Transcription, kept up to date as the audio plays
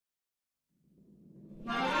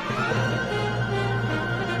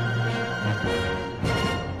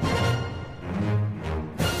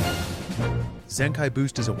Zenkai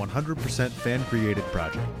Boost is a 100% fan-created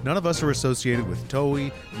project. None of us are associated with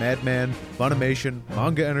Toei, Madman, Funimation,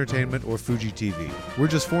 Manga Entertainment, or Fuji TV. We're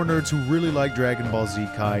just four nerds who really like Dragon Ball Z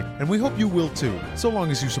Kai, and we hope you will too, so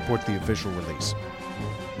long as you support the official release.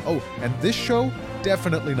 Oh, and this show,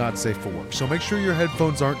 definitely not safe for work, so make sure your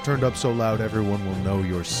headphones aren't turned up so loud everyone will know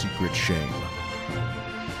your secret shame.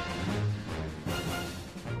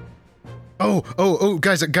 Oh,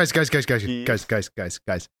 guys.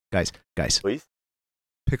 Please?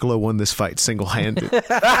 Piccolo won this fight single-handed.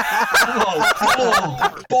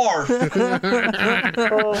 Barf.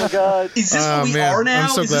 Oh my god. Is this what we are now? I'm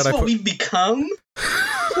so Is glad this what we've become?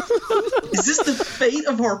 Is this the fate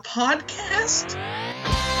of our podcast?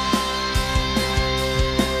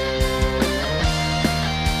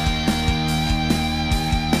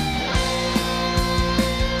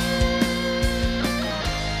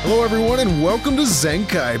 Hello everyone and welcome to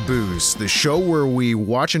Zenkai Boost, the show where we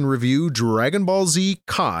watch and review Dragon Ball Z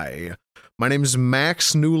Kai. My name is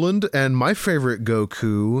Max Newland and my favorite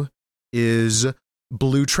Goku is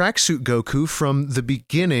Blue Tracksuit Goku from the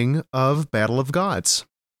beginning of Battle of Gods.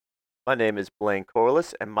 My name is Blaine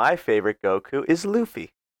Corliss, and my favorite Goku is Luffy.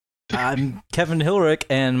 I'm Kevin Hilrich,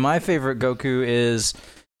 and my favorite Goku is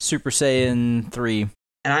Super Saiyan 3.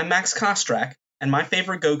 And I'm Max Kostrak, and my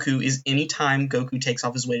favorite Goku is any time Goku takes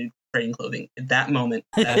off his weighted training clothing. At that moment,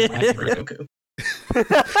 that is my favorite Goku.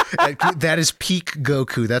 That is peak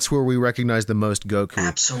Goku. That's where we recognize the most Goku.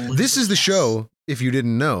 Absolutely. This is the show, if you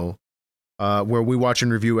didn't know, where we watch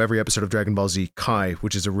and review every episode of Dragon Ball Z Kai,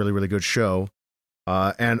 which is a really, really good show.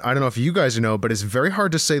 And I don't know if you guys know, but it's very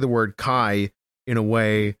hard to say the word Kai in a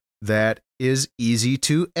way that is easy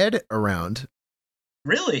to edit around.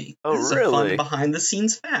 Really? Oh, this is really? a fun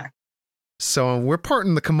behind-the-scenes fact. So we're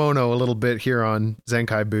parting the kimono a little bit here on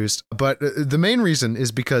Zenkai Boost, but the main reason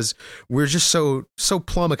is because we're just so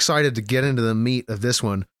plumb excited to get into the meat of this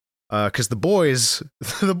one, because the boys at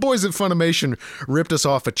Funimation ripped us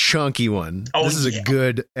off a chunky one. Oh, this is yeah. a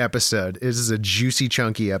good episode. This is a juicy,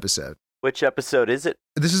 chunky episode. Which episode is it?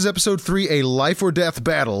 This is episode 3, a life or death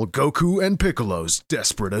battle, Goku and Piccolo's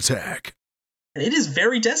desperate attack. And it is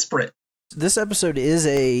very desperate. This episode is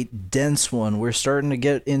a dense one. We're starting to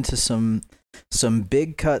get into some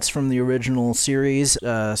big cuts from the original series,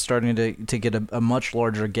 starting to get a much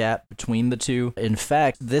larger gap between the two. In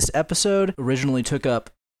fact, this episode originally took up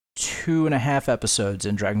 2.5 episodes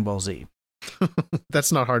in Dragon Ball Z.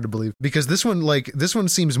 That's not hard to believe, because this one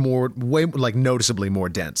seems way noticeably more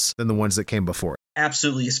dense than the ones that came before.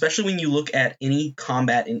 Absolutely, especially when you look at any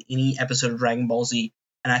combat in any episode of Dragon Ball Z.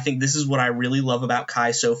 And I think this is what I really love about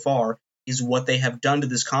Kai so far, is what they have done to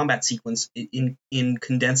this combat sequence in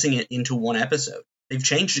condensing it into one episode. They've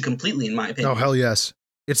changed it completely, in my opinion. Oh, hell yes.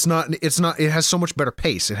 It has so much better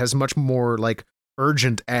pace. It has much more,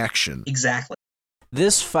 urgent action. Exactly.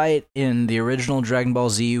 This fight in the original Dragon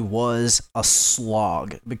Ball Z was a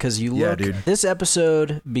slog, because you look, dude. This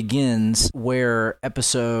episode begins where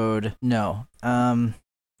shit, I'm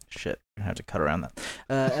gonna have to cut around that.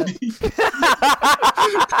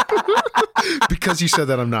 Because you said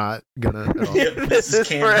that, I'm not gonna at all. Yep, This is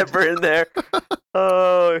forever in there.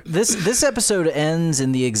 Oh, This episode ends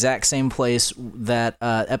in the exact same place that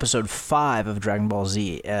episode 5 of Dragon Ball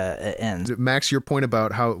Z ends. Max, your point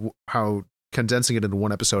about how condensing it into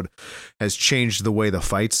one episode has changed the way the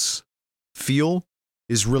fights feel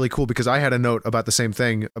is really cool, because I had a note about the same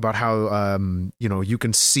thing, about how you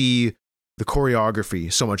can see the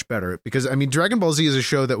choreography so much better, because Dragon Ball Z is a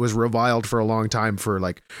show that was reviled for a long time for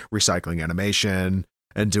recycling animation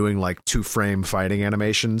and doing 2-frame fighting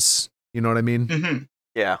animations. You know what I mean? Mm-hmm.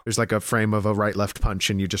 yeah. There's a frame of a right-left punch,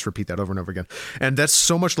 and you just repeat that over and over again. And that's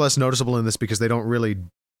so much less noticeable in this because they don't really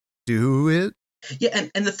do it. Yeah,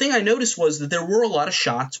 and the thing I noticed was that there were a lot of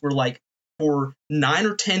shots where, for 9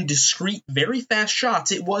 or 10 discrete, very fast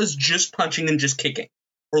shots, it was just punching and just kicking.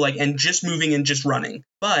 Or and just moving and just running.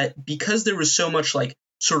 But because there was so much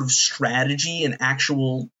sort of strategy and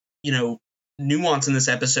actual, nuance in this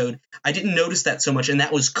episode, I didn't notice that so much, and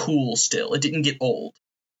that was cool still. It didn't get old.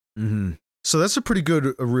 Mm-hmm. So that's a pretty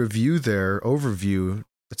good review there, overview.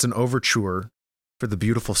 It's an overture for the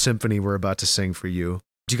beautiful symphony we're about to sing for you.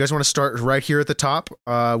 Do you guys want to start right here at the top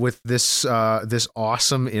with this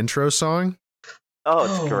awesome intro song? Oh,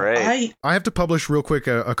 it's great. I have to publish real quick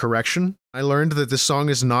a correction. I learned that this song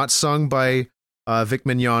is not sung by Vic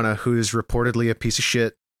Mignogna, who is reportedly a piece of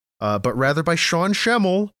shit, but rather by Sean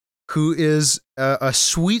Schemmel, who is a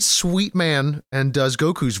sweet, sweet man and does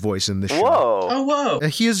Goku's voice in this show. Whoa. Oh, whoa.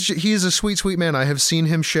 He is a sweet, sweet man. I have seen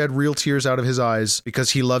him shed real tears out of his eyes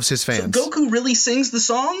because he loves his So fans. Goku really sings the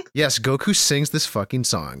song? Yes, Goku sings this fucking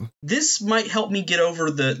song. This might help me get over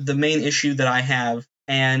the main issue that I have.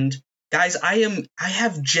 And guys, I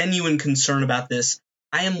have genuine concern about this.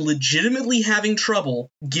 I am legitimately having trouble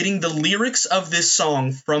getting the lyrics of this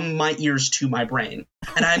song from my ears to my brain.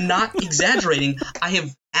 And I'm not exaggerating. I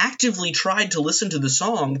have actively tried to listen to the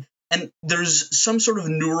song, and there's some sort of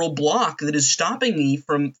neural block that is stopping me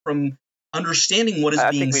from understanding what is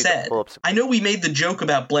being think we need to said. pull up some- I know we made the joke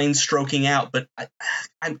about Blaine stroking out, but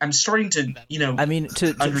I'm starting to, I mean,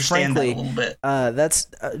 to understand frankly, that a little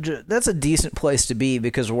bit. that's a decent place to be,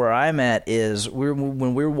 because where I'm at is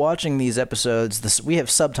when we're watching these episodes, we have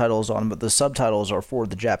subtitles on, but the subtitles are for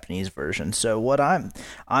the Japanese version. So what I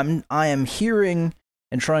am hearing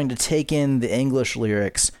and trying to take in the English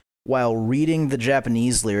lyrics while reading the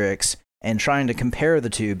Japanese lyrics and trying to compare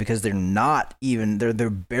the two, because they're not even, they're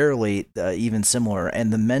barely even similar,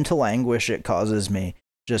 and the mental anguish it causes me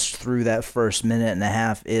just through that first minute and a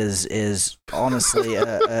half is honestly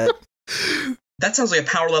That sounds like a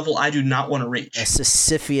power level I do not want to reach. a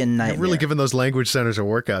Sisyphean nightmare. You're really giving those language centers a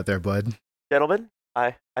workout there, bud. Gentlemen,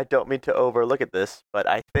 I don't mean to overlook at this, but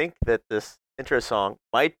I think that this intro song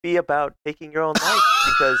might be about taking your own life,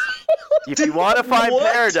 because if you want to find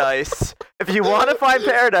paradise,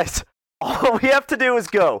 all we have to do is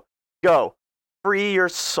go, free your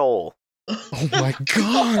soul. Oh my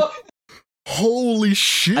god. Holy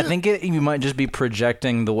shit. I think you might just be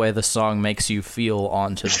projecting the way the song makes you feel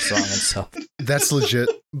onto the song itself. That's legit.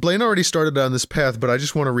 Blaine already started down this path, but I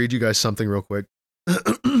just want to read you guys something real quick.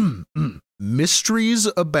 Mysteries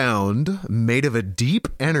abound, made of a deep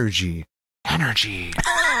energy. Energy.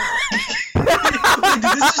 Did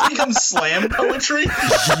this just become slam poetry?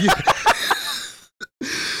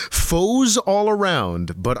 Foes all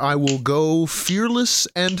around, but I will go fearless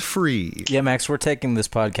and free. Yeah, Max, we're taking this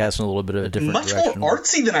podcast in a little bit of a different Much direction. more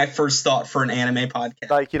artsy than I first thought for an anime podcast.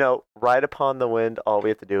 Like, ride upon the wind, all we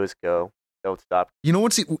have to do is go. Don't stop. You know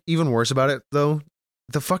what's even worse about it, though?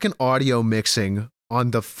 The fucking audio mixing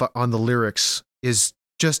on the lyrics is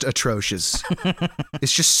just atrocious.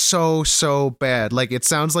 It's just so bad. Like, it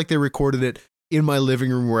sounds like they recorded it in my living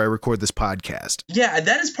room where I record this podcast. Yeah,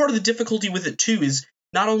 that is part of the difficulty with it too, is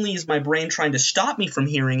not only is my brain trying to stop me from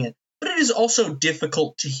hearing it, but it is also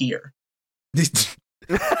difficult to hear.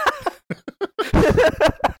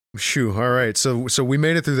 Shoo, all right. So we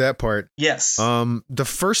made it through that part. Yes. The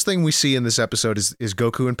first thing we see in this episode is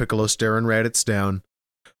Goku and Piccolo staring Raditz down.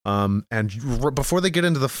 And before they get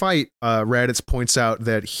into the fight, Raditz points out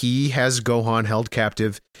that he has Gohan held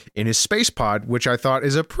captive in his space pod, which I thought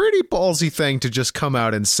is a pretty ballsy thing to just come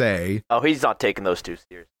out and say. Oh, he's not taking those two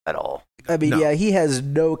serious at all. I mean, No. yeah, he has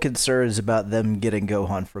no concerns about them getting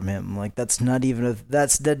Gohan from him. Like, that's not even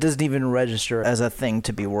that doesn't even register as a thing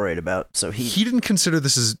to be worried about. So He didn't consider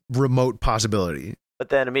this as remote possibility. But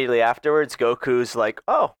then immediately afterwards, Goku's like,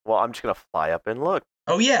 oh, well, I'm just going to fly up and look.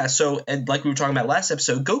 Oh yeah, so and like we were talking about last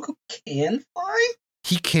episode, Goku can fly?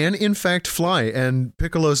 He can, in fact, fly, and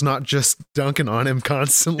Piccolo's not just dunking on him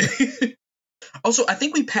constantly. Also, I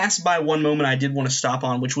think we passed by one moment I did want to stop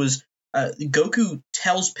on, which was Goku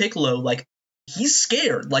tells Piccolo, like, he's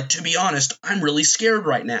scared. Like, to be honest, I'm really scared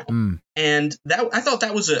right now. And that I thought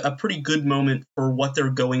that was a pretty good moment for what they're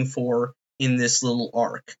going for in this little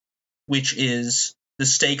arc, which is the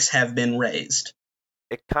stakes have been raised.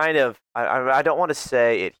 It kind of, I don't want to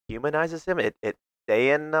say it humanizes him. It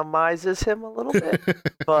Dayanamizes him a little bit.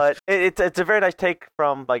 But it's a very nice take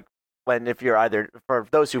from, like, if you're either, for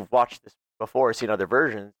those who've watched this before, seen other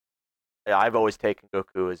versions, I've always taken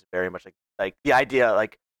Goku as very much like the idea,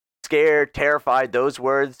 like, scared, terrified, those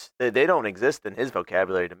words, they don't exist in his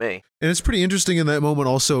vocabulary to me. And it's pretty interesting in that moment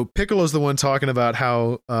also, Piccolo's the one talking about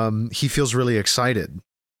how he feels really excited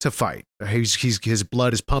to fight. His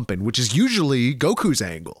blood is pumping, which is usually Goku's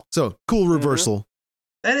angle. So, cool reversal.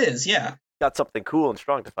 That is, yeah. Got something cool and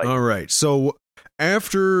strong to fight. All right. So,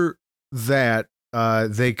 after that,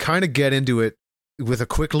 they kind of get into it with a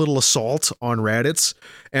quick little assault on Raditz,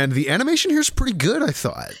 and the animation here is pretty good, I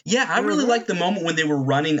thought. Yeah, I really liked the moment when they were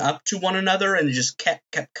running up to one another and it just kept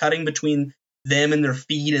cutting between them and their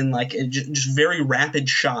feet, and like just very rapid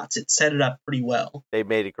shots. It set it up pretty well. They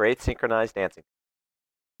made a great synchronized dancing.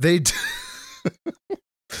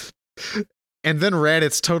 And then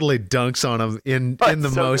Raditz totally dunks on him in the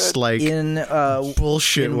so most good. like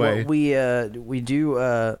bullshit in way. What we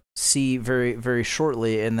do see very, very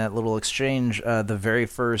shortly in that little exchange, the very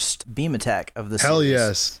first beam attack of the Hell series.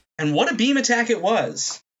 yes. And what a beam attack it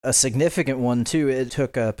was. a significant one too. It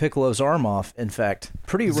took Piccolo's arm off. In fact,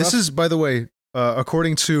 pretty rough. This is, by the way,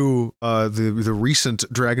 according to the recent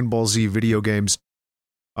Dragon Ball Z video games,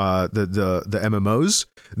 the MMOs,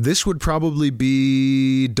 this would probably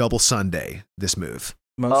be Double Sunday. This move.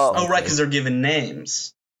 Oh, right, because they're given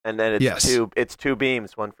names. And then it's two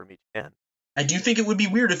beams, one from each hand. I do think it would be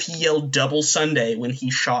weird if he yelled Double Sunday when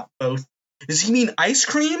he shot both. Does he mean ice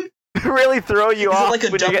cream? Really throw you off like a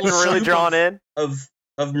when you're getting really drawn in? Of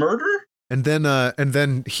murder? And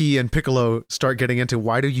then he and Piccolo start getting into,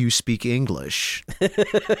 why do you speak English? My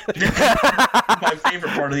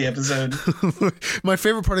favorite part of the episode. My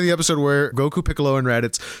favorite part of the episode where Goku, Piccolo, and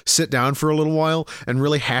Raditz sit down for a little while and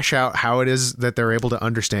really hash out how it is that they're able to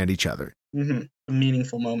understand each other. Mm-hmm. A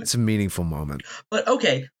meaningful moment. It's a meaningful moment. But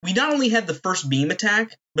okay, we not only had the first beam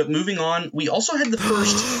attack, but moving on, we also had the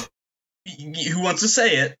first... Who wants to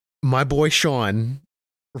say it? My boy Sean,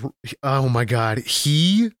 oh my god,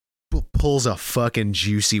 he pulls a fucking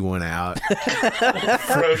juicy one out.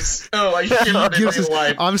 Gross. Oh, I shit on it in real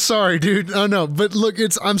life. I'm sorry, dude. Oh no, but look,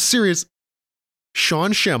 I'm serious.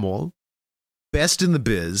 Sean Schemmel, best in the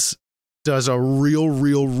biz, does a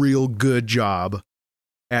real good job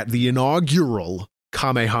at the inaugural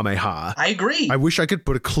Kamehameha. I agree. I wish I could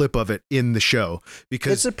put a clip of it in the show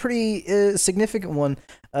because it's a pretty significant one.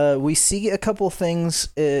 We see a couple things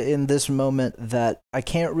in this moment that I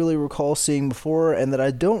can't really recall seeing before and that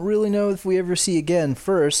I don't really know if we ever see again.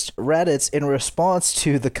 First, Raditz, in response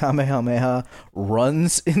to the Kamehameha,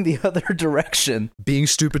 runs in the other direction. Being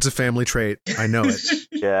stupid's a family trait. I know it.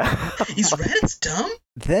 Yeah. Is Raditz dumb?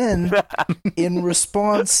 Then, in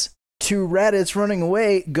response to Raditz running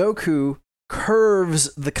away, Goku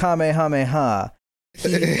curves the Kamehameha.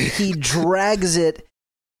 He drags it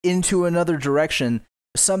into another direction,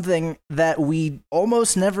 something that we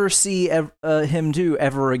almost never see him do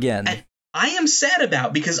ever again. And I am sad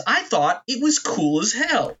about because I thought it was cool as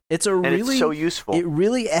hell. It's so useful. It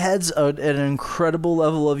really adds an incredible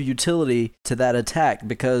level of utility to that attack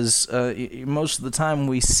because most of the time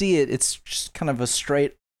we see it, it's just kind of a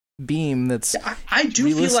straight beam that's I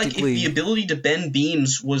do feel like if the ability to bend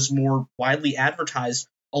beams was more widely advertised,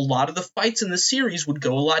 a lot of the fights in the series would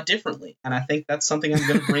go a lot differently, and I think that's something I'm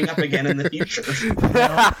going to bring up again in the future.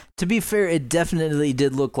 To be fair, it definitely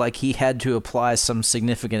did look like he had to apply some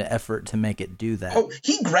significant effort to make it do that. Oh,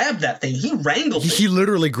 he grabbed that thing. He wrangled it. He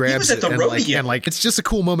literally grabs it. He was at the rodeo. And it's just a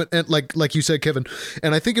cool moment, and like you said, Kevin.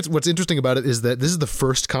 And I think what's interesting about it is that this is the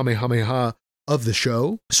first Kamehameha of the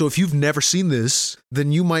show. So if you've never seen this,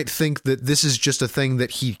 then you might think that this is just a thing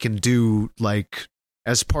that he can do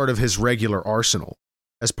as part of his regular arsenal,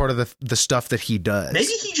 as part of the stuff that he does. Maybe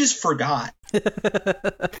he just forgot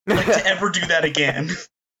to ever do that again.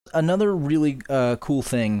 Another really cool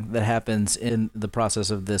thing that happens in the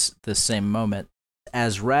process of this same moment,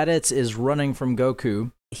 as Raditz is running from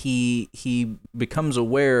Goku, he becomes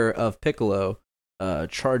aware of Piccolo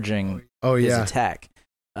charging his attack.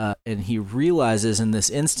 And he realizes in this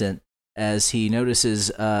instant, as he notices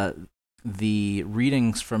the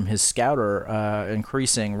readings from his scouter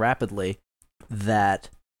increasing rapidly, that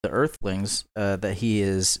the Earthlings that he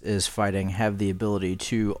is fighting have the ability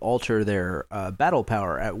to alter their battle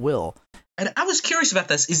power at will. And I was curious about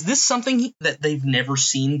this. Is this something that they've never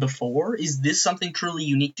seen before? Is this something truly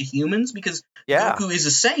unique to humans? Because Goku is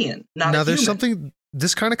a Saiyan, not a human. There's something...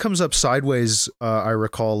 This kind of comes up sideways, I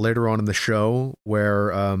recall, later on in the show, where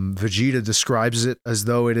Vegeta describes it as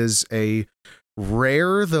though it is a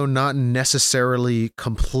rare, though not necessarily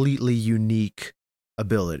completely unique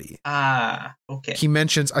ability. Ah, okay. He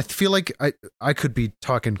mentions, I feel like I could be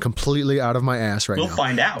talking completely out of my ass right now. We'll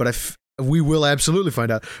find out. But we will absolutely find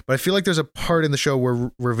out. But I feel like there's a part in the show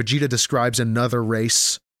where Vegeta describes another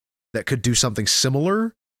race that could do something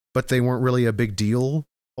similar, but they weren't really a big deal,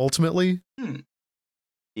 ultimately.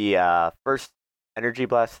 The first energy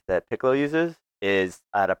blast that Piccolo uses is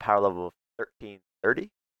at a power level of 1330.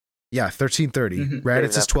 Yeah, 1330. Mm-hmm.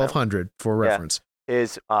 Raditz is 1200 for reference.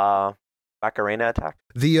 His Macarena attack.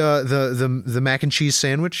 The mac and cheese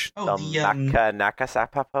sandwich. Oh, the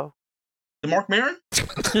Nakasapapo. The Mark Maron.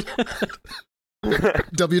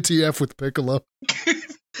 WTF with Piccolo.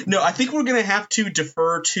 No, I think we're gonna have to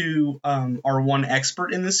defer to our one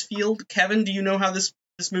expert in this field. Kevin, do you know how this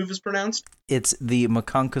move is pronounced? It's the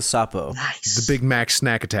Makanka Sapo. Nice. The Big Mac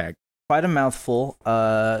snack attack. Quite a mouthful.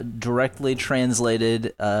 Directly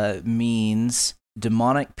translated means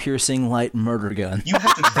demonic piercing light murder gun. You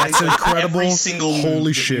have to That's incredible. Every single Holy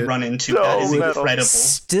move shit. that you run into. So that is metal.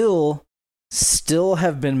 incredible. Still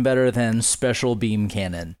have been better than special beam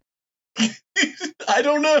cannon. I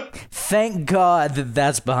don't know. Thank God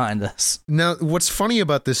that's behind us. Now, what's funny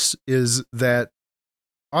about this is that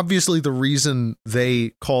obviously the reason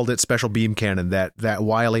they called it Special Beam Cannon, that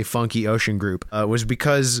wily, funky ocean group, was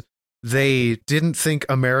because they didn't think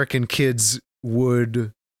American kids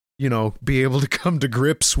would, be able to come to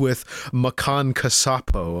grips with Makan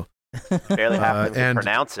Kasapo. Barely have to and-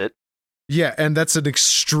 pronounce it. Yeah, and that's an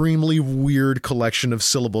extremely weird collection of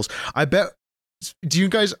syllables. I bet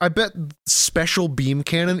Special Beam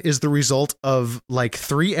Cannon is the result of like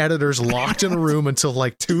 3 editors locked in a room until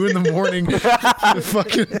like 2 a.m.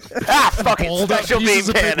 fucking balled up Special Beam pieces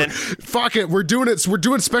of paper. Cannon. Fuck it, we're doing it. We're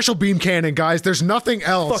doing Special Beam Cannon, guys. There's nothing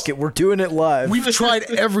else. Fuck it, we're doing it live. We've tried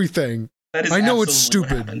everything. That is I know it's absolutely what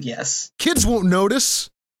stupid. happened, yes. Kids won't notice.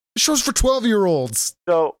 The show's for 12-year-olds.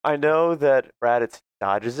 So I know that Raditz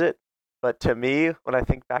dodges it, but to me, when I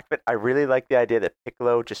think back of it, I really like the idea that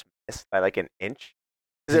Piccolo just missed by like an inch.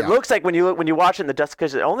 Because Yeah. it looks like when you watch it in the dust,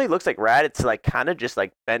 because it only looks like Raditz like kind of just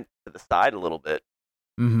like bent to the side a little bit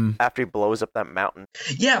Mm-hmm. after he blows up that mountain.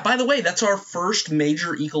 Yeah, by the way, that's our first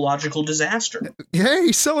major ecological disaster.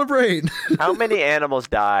 Yay, celebrate. How many animals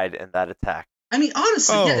died in that attack? I mean,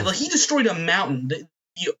 honestly, Oh. yeah, like he destroyed a mountain. The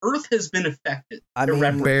Earth has been affected. I mean,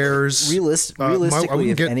 irreparably. Bears. realistically, wouldn't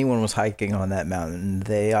if get- anyone was hiking on that mountain,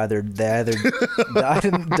 they either died in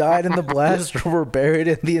the blast or were buried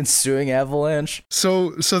in the ensuing avalanche. So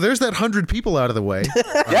there's that 100 people out of the way.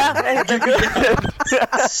 Yeah, hey, they're good.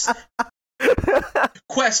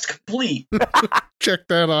 Quest complete. Check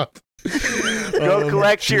that off. Go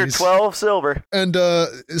collect your jeez. 12 silver. And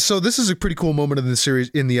so this is a pretty cool moment in the series,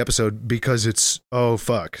 in the episode, because it's, oh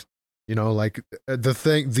fuck, like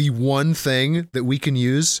the one thing that we can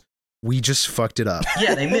use, we just fucked it up.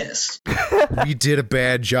 Yeah, they missed. We did a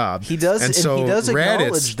bad job. He does, And so he does Raditz-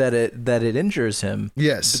 acknowledge that it injures him,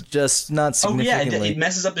 Yes. just not Oh yeah, significantly. it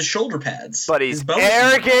messes up his shoulder pads. But he's His bonus-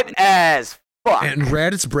 arrogant as fuck. And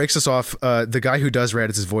Raditz breaks us off. The guy who does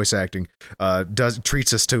Raditz's voice acting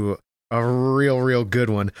treats us to a real good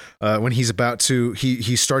one when he's about to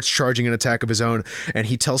he starts charging an attack of his own, and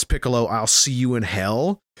he tells Piccolo, "I'll see you in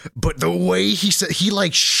hell." But the way he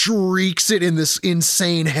like shrieks it in this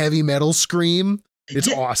insane heavy metal scream, it's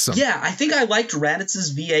Yeah, awesome. Yeah, I think I liked Raditz's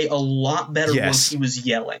VA a lot better Yes. once he was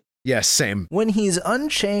yelling. Yes, same. When he's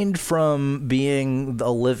unchained from being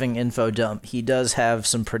a living info dump, he does have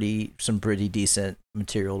some pretty decent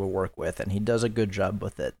material to work with, and he does a good job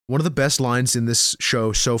with it. One of the best lines in this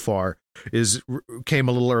show so far came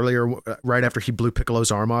a little earlier, right after he blew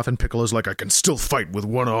Piccolo's arm off, and Piccolo's like, "I can still fight with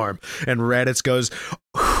one arm," and Raditz goes,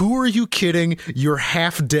 "Who are you kidding? You're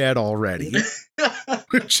half dead already,"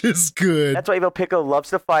 which is good. That's why Evil Piccolo loves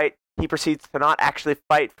to fight. He proceeds to not actually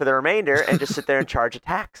fight for the remainder and just sit there and charge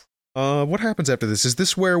attacks. What happens after this? Is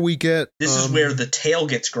this where we get? This is where the tail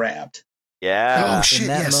gets grabbed. Yeah. Oh, shit, In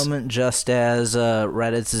that yes. moment, just as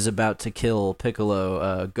Raditz is about to kill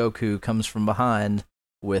Piccolo, Goku comes from behind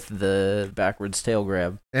with the backwards tail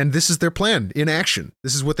grab. And this is their plan in action.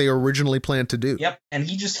 This is what they originally planned to do. Yep, and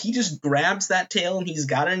he just grabs that tail and he's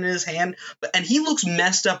got it in his hand, and he looks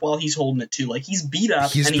messed up while he's holding it too. Like he's beat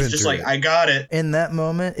up He's and been he's just through like, it. "I got it." In that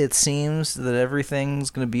moment, it seems that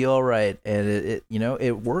everything's going to be all right, and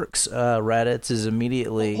it works. Raditz is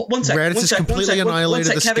immediately One sec. Raditz one is sec, completely one sec, one annihilated,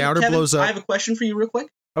 sec, the Kevin, scouter Kevin, blows up. I have a question for you, real quick.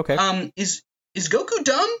 okay. Is Goku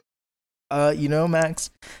dumb? Max,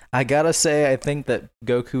 I gotta say, I think that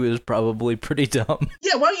Goku is probably pretty dumb.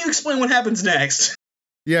 Yeah. Why don't you explain what happens next?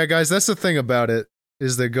 Yeah, guys, that's the thing about it,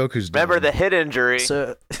 is that Goku's dumb. Remember the hit injury.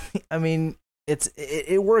 So, I mean,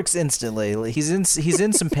 it works instantly. Like, he's in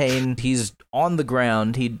some pain. He's on the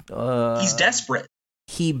ground. He's desperate.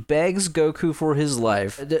 He begs Goku for his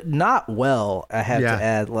life. Not well, I have Yeah. to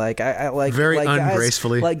add. I like Very like guys-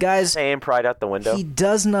 ungracefully. Like guys, Saying pride out the window. he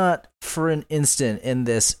does not for an instant in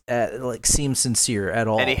this seem sincere at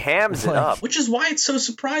all. And he hams it Like, up. Which is why it's so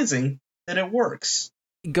surprising that it works.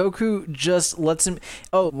 Goku just lets him.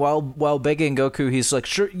 Oh, while begging Goku, he's like,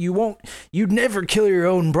 "Sure, you'd never kill your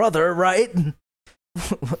own brother, right?"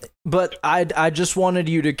 But I just wanted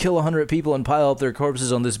you to kill 100 people and pile up their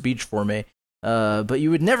corpses on this beach for me. But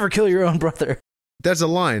you would never kill your own brother. There's a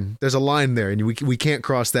line. There's a line there, and we can't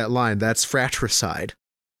cross that line. That's fratricide.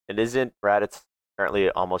 And isn't Raditz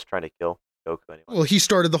currently almost trying to kill Goku anyway? Well, he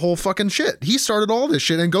started the whole fucking shit. He started all this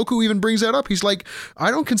shit, and Goku even brings that up. He's like,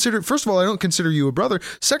 first of all, I don't consider you a brother.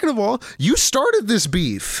 Second of all, you started this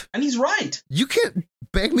beef. And he's right. You can't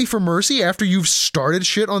beg me for mercy after you've started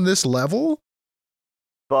shit on this level?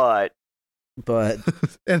 But But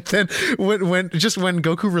And then when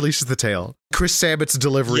Goku releases the tail, Chris Sabat's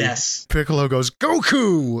delivery, Yes. Piccolo goes,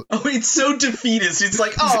 Goku! Oh, it's so defeatist. It's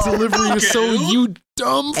like, His oh, delivery is so, Goku. you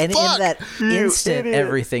dumb and fuck! in that You instant, idiot.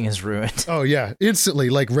 everything is ruined. Oh yeah, instantly.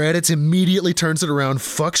 Like Raditz immediately turns it around,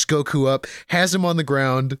 fucks Goku up, has him on the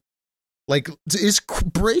ground, like is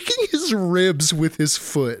breaking his ribs with his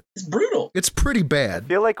foot. It's brutal. It's pretty I bad.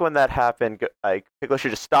 feel like when that happened, like Piccolo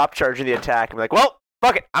should just stop charging the attack and be like, "Well,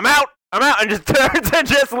 fuck it, I'm out," and just turns and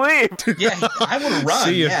just leave. Yeah, I would have run.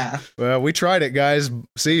 See ya. Yeah. Well, we tried it, guys.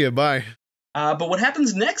 See ya. Bye. But what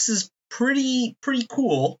happens next is pretty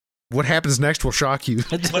cool. What happens next will shock you.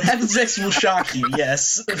 What happens next will shock you.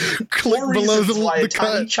 Yes. Click 4 below reasons why a the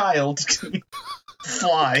tiny cut. child can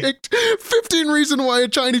fly. 15 reasons why a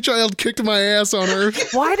tiny child kicked my ass on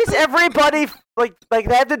Earth. Why does everybody like they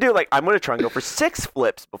have to do like I'm gonna try and go for 6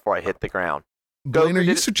 flips before I hit the ground? Blaine, are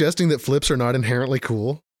you did- suggesting that flips are not inherently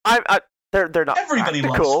cool? They're not Everybody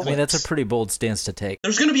loves practical. I mean, that's a pretty bold stance to take.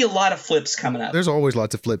 There's going to be a lot of flips coming up. There's always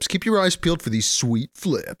lots of flips. Keep your eyes peeled for these sweet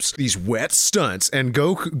flips, these wet stunts. And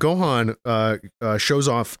Gohan shows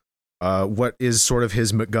off what is sort of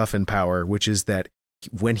his MacGuffin power, which is that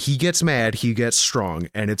when he gets mad, he gets strong,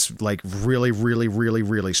 and it's like really, really, really,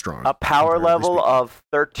 really strong. A power comparatively level speaking. of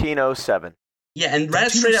 1307. Yeah, and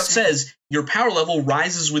Raditz straight out says your power level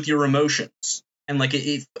rises with your emotions, and like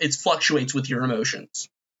it fluctuates with your emotions.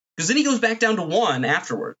 Because then he goes back down to 1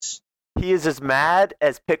 afterwards. He is as mad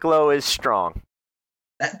as Piccolo is strong.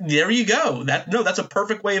 There you go. That's a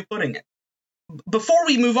perfect way of putting it. Before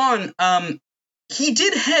we move on, he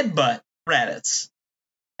did headbutt Raditz,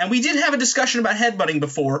 and we did have a discussion about headbutting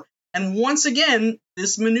before. And once again,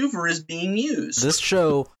 this maneuver is being used. This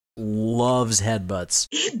show loves headbutts.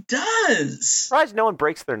 It does. Surprised no one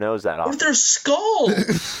breaks their nose that With often. their skull.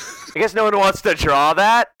 I guess no one wants to draw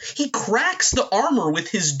that. He cracks the armor with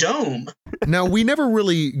his dome. Now, we never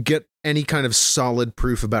really get any kind of solid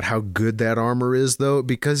proof about how good that armor is, though,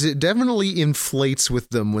 because it definitely inflates with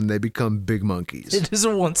them when they become big monkeys. It is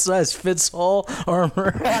a one-size-fits-all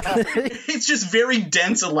armor. It's just very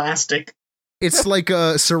dense elastic. It's like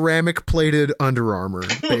a ceramic-plated Under Armour,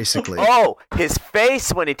 basically. Oh, his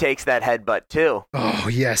face when he takes that headbutt too. Oh,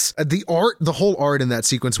 yes. The whole art in that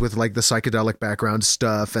sequence with like the psychedelic background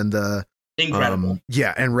stuff and the Incredible.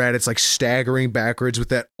 and Raditz like staggering backwards with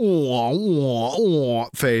that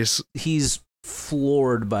face. He's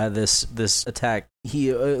floored by this attack.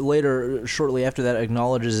 He later, shortly after that,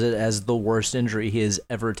 acknowledges it as the worst injury he has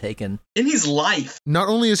ever taken. In his life. Not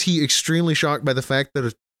only is he extremely shocked by the fact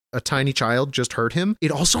that a tiny child just hurt him,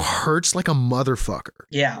 it also hurts like a motherfucker.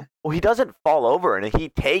 Yeah. Well, he doesn't fall over, and he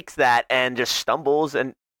takes that and just stumbles.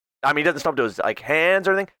 And I mean, he doesn't stumble to his like hands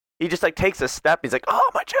or anything. He just like takes a step. He's like, "Oh,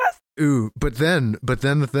 my chest!" Ooh, but then,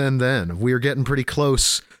 we're getting pretty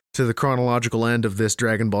close to the chronological end of this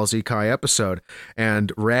Dragon Ball Z Kai episode,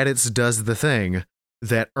 and Raditz does the thing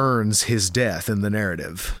that earns his death in the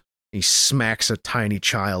narrative. He smacks a tiny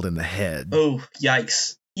child in the head. Oh,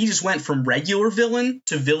 yikes. He just went from regular villain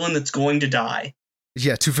to villain that's going to die.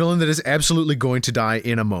 Yeah, to villain that is absolutely going to die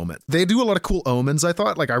in a moment. They do a lot of cool omens, I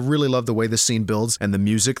thought. Like, I really love the way this scene builds and the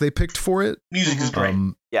music they picked for it. Music is great.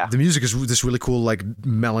 Yeah. The music is this really cool, like,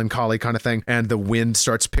 melancholy kind of thing. And the wind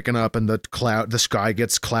starts picking up and the sky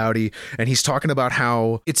gets cloudy. And he's talking about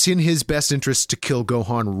how it's in his best interest to kill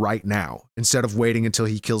Gohan right now instead of waiting until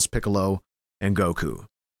he kills Piccolo and Goku.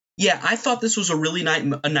 Yeah, I thought this was a really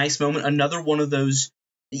nice moment. Another one of those,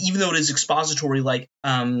 even though it is expository, like,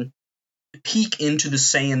 peek into the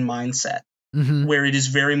Saiyan mindset, where it is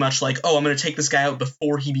very much like, oh, I'm going to take this guy out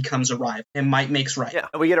before he becomes a rival, and might makes right. Yeah,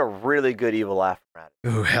 and we get a really good evil laugh from Raditz.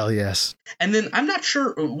 Oh, hell yes. And then I'm not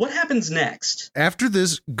sure what happens next. After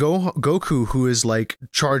this, Goku, who is like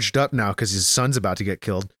charged up now because his son's about to get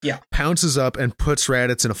killed, pounces up and puts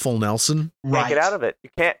Raditz in a full Nelson. Can't get out of it. You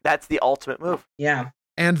can't. That's the ultimate move. Yeah.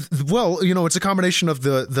 And, well, you know, it's a combination of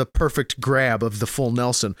the perfect grab of the full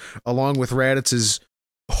Nelson, along with Raditz's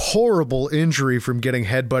horrible injury from getting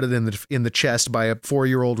headbutted in the chest by a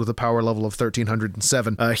 4-year-old with a power level of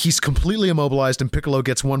 1307. He's completely immobilized, and Piccolo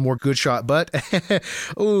gets one more good shot. But,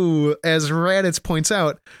 ooh, as Raditz points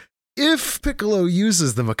out, if Piccolo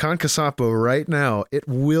uses the Makan Kasapo right now, it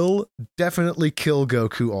will definitely kill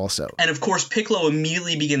Goku also. And of course, Piccolo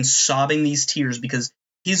immediately begins sobbing these tears because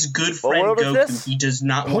his good friend world is Goku, this? he does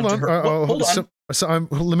not Hold want on. to hurt. Hold on. So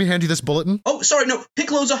let me hand you this bulletin. Oh, sorry, no.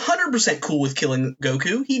 Piccolo's 100% cool with killing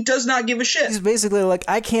Goku. He does not give a shit. He's basically like,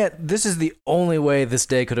 I can't. This is the only way this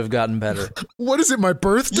day could have gotten better. What is it, my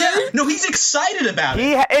birthday? Yeah, no, he's excited about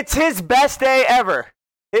it. It's his best day ever.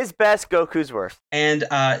 His best, Goku's worst. And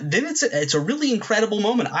then it's a really incredible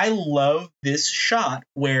moment. I love this shot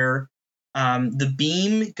where The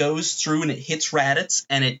beam goes through and it hits Raditz,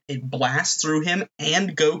 and it blasts through him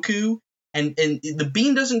and Goku. And the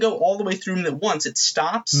beam doesn't go all the way through them at once. It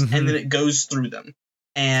stops, and then it goes through them.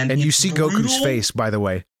 And you it's see brutal. Goku's face, by the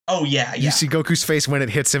way. Oh, yeah. You see Goku's face when it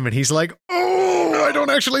hits him, and he's like, oh, I don't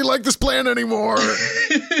actually like this plan anymore.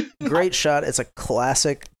 Great shot. It's a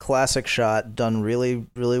classic shot, done really,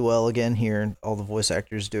 really well again here. All the voice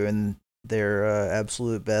actors doing their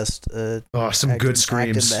absolute best. Some good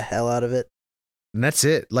screams. Acting the hell out of it. And that's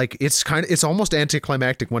it. Like, it's almost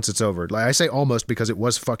anticlimactic once it's over. Like, I say almost because it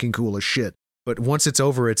was fucking cool as shit. But once it's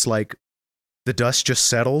over, it's like the dust just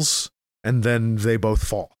settles, and then they both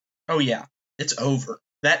fall. Oh, yeah. It's over.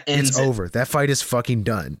 That ends It's over. That fight is fucking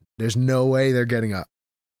done. There's no way they're getting up.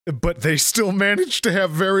 But they still manage to have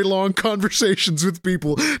very long conversations with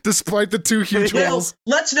people, despite the two huge Well, holes.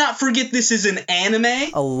 let's not forget this is an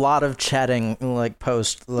anime. A lot of chatting, like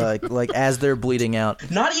post, like as they're bleeding out.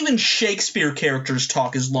 Not even Shakespeare characters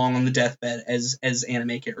talk as long on the deathbed as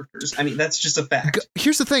anime characters. I mean, that's just a fact.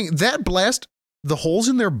 Here's the thing. That blast, the holes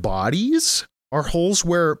in their bodies are holes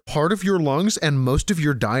where part of your lungs and most of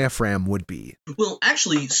your diaphragm would be. Well,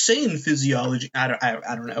 actually, Saiyan physiology, I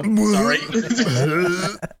don't know. Sorry.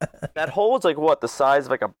 That hole was like what, the size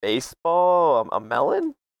of like a baseball, a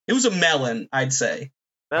melon? It was a melon, I'd say.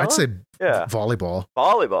 Melon? I'd say Yeah. volleyball.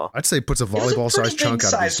 Volleyball. I'd say it puts a It was volleyball-sized pretty chunk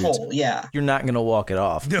out of big-sized these dudes. hole, yeah. You're not gonna walk it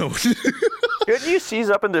off. No. Couldn't you seize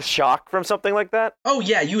up into shock from something like that? Oh,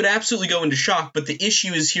 yeah, you would absolutely go into shock, but the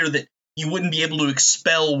issue is here that you wouldn't be able to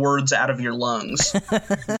expel words out of your lungs.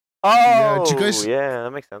 Oh, did you guys- yeah,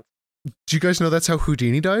 that makes sense. Do you guys know that's how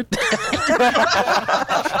Houdini died?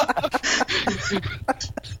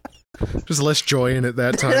 There's less joy in it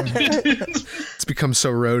that time. It's become so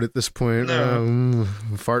rote at this point. No.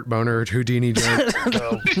 Fart boner, Houdini died.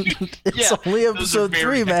 It's only episode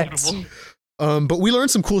 3, Max. But we learned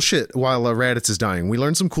some cool shit while Raditz is dying. We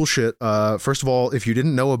learned some cool shit. First of all, if you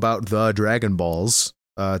didn't know about the Dragon Balls,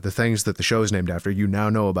 the things that the show is named after, you now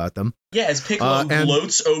know about them. Yeah, as Piccolo and-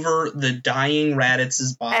 gloats over the dying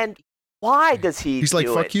Raditz's body. And why does he He's like,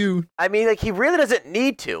 do fuck it? you. I mean, like, he really doesn't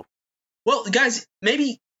need to. Well, guys,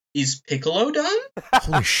 maybe is Piccolo dumb?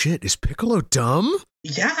 Holy shit, is Piccolo dumb?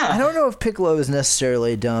 Yeah. I don't know if Piccolo is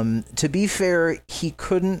necessarily dumb. To be fair, he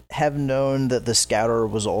couldn't have known that the Scouter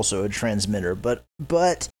was also a transmitter,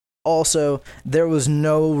 but also there was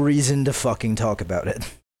no reason to fucking talk about it.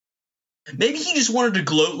 Maybe he just wanted to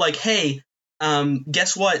gloat like, hey,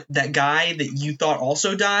 guess what? That guy that you thought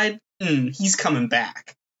also died, he's coming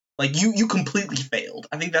back. Like, you completely failed.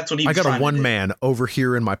 I think that's what he was I got trying a to one do. man over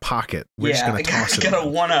here in my pocket. We're just going to toss I it. got a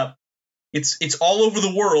one-up. It's all over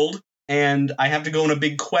the world, and I have to go on a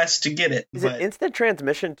big quest to get it. Is but it instant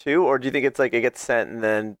transmission too, or do you think it's like it gets sent and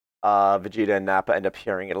then Vegeta and Nappa end up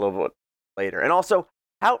hearing it a little bit later? And also,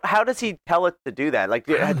 how does he tell it to do that? Like,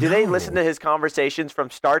 do they listen to his conversations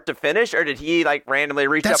from start to finish, or did he like randomly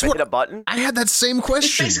reach That's up and what- hit a button? I had that same it's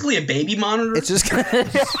question. basically a baby monitor. It's just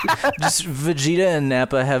just Vegeta and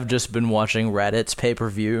Nappa have just been watching Raditz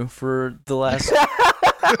pay-per-view for the last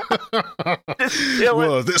Just chilling.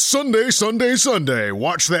 Well, this Sunday,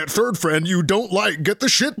 watch that third friend you don't like get the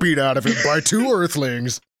shit beat out of him by two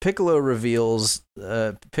Earthlings. Piccolo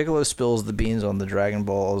spills the beans on the Dragon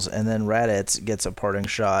Balls, and then Raditz gets a parting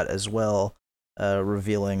shot as well,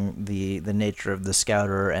 revealing the nature of the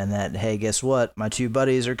Scouter, and that, hey, guess what? My two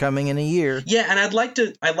buddies are coming in a year. Yeah, and I'd like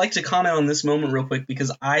to comment on this moment real quick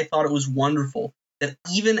because I thought it was wonderful that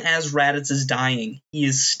even as Raditz is dying, he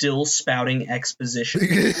is still spouting exposition.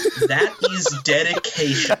 That is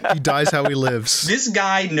dedication. He dies how he lives. This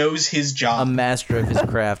guy knows his A job. master of his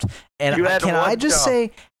craft. And You had can I one just job.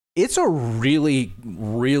 say, it's a really,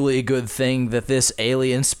 really good thing that this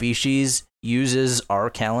alien species uses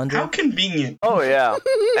our calendar. How convenient. Oh yeah,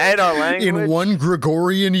 and our language. In one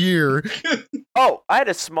Gregorian year. Oh, I had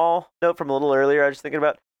a small note from a little earlier. I was just thinking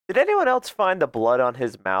about. Did anyone else find the blood on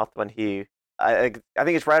his mouth when he? I think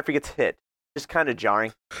it's right after he gets hit. Just kind of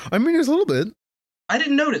jarring. I mean, there's a little bit. I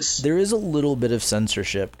didn't notice. There is a little bit of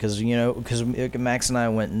censorship because Max and I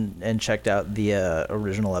went and checked out the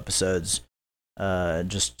original episodes,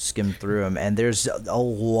 just skimmed through them, and there's a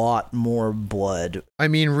lot more blood. I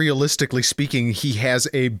mean, realistically speaking, he has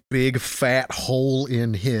a big fat hole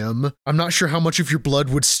in him. I'm not sure how much of your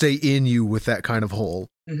blood would stay in you with that kind of hole.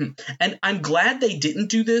 And I'm glad they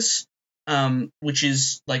didn't do this, which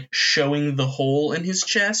is like showing the hole in his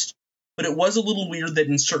chest. But it was a little weird that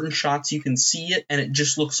in certain shots you can see it, and it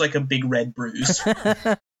just looks like a big red bruise.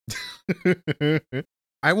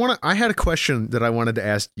 I had a question that I wanted to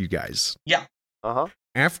ask you guys. Uh huh.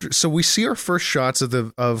 So we see our first shots of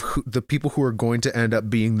the people who are going to end up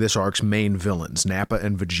being this arc's main villains, Nappa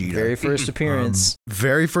and Vegeta. Very first appearance.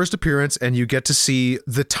 Very first appearance, and you get to see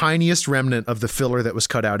the tiniest remnant of the filler that was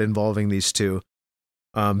cut out involving these two.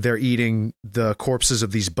 They're eating the corpses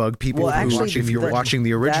of these bug people. Well, actually, if you're watching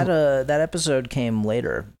the original, that episode came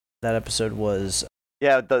later. That episode was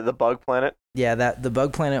the bug planet. Yeah, the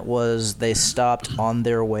bug planet was they stopped on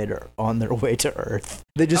their way to Earth.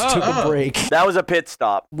 They just took a break. That was a pit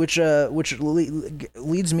stop. Which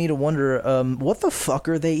leads me to wonder, what the fuck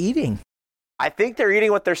are they eating? I think they're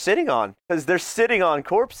eating what they're sitting on because they're sitting on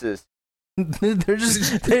corpses. They're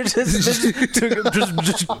just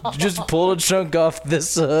pulled a chunk off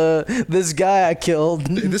this guy I killed.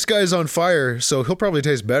 This guy's on fire, so he'll probably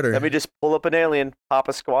taste better. Let me just pull up an alien, pop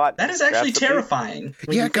a squat. That is actually terrifying.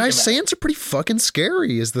 Yeah, guys, Saiyans are pretty fucking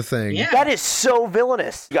scary is the thing. Yeah. That is so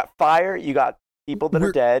villainous. You got fire, you got people that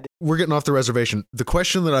are dead. We're getting off the reservation. The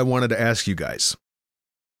question that I wanted to ask you guys,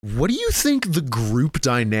 what do you think the group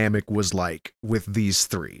dynamic was like with these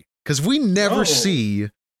three? Because we never see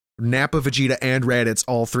Nappa, Vegeta, and Raditz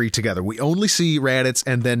all three together. We only see Raditz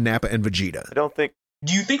and then Nappa and Vegeta. I don't think...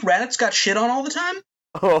 Do you think Raditz got shit on all the time?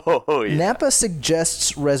 Oh, yeah. Nappa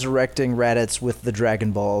suggests resurrecting Raditz with the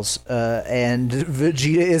Dragon Balls, and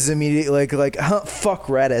Vegeta is immediately like, fuck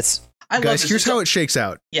Raditz. Guys, here's how it shakes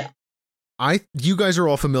out. Yeah. You guys are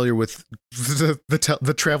all familiar with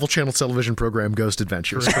the Travel Channel television program Ghost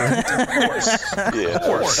Adventures, correct? Of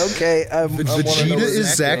course. Okay. Vegeta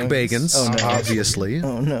is Zach Bagans, obviously.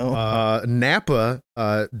 Oh no. Nappa,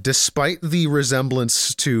 despite the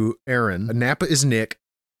resemblance to Aaron, Nappa is Nick,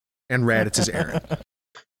 and Raditz is Aaron.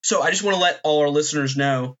 So I just want to let all our listeners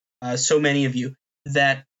know, so many of you,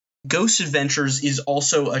 that Ghost Adventures is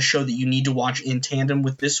also a show that you need to watch in tandem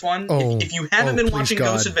with this one. If you haven't been watching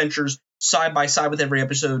Ghost Adventures side by side with every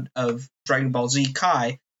episode of Dragon Ball Z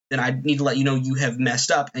Kai, then I need to let you know you have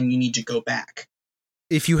messed up and you need to go back.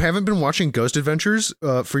 If you haven't been watching Ghost Adventures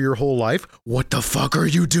for your whole life, what the fuck are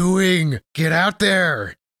you doing? Get out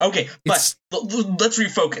there! Okay, but let's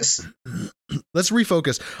refocus. Let's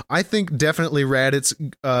refocus. I think definitely Raditz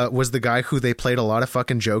was the guy who they played a lot of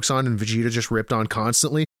fucking jokes on and Vegeta just ripped on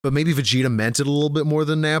constantly. But maybe Vegeta meant it a little bit more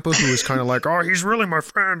than Nappa, who was kind of like, oh, he's really my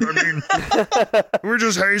friend. I mean, we're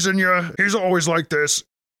just hazing you. He's always like this.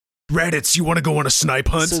 Raditz, you want to go on a snipe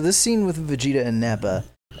hunt? So this scene with Vegeta and Nappa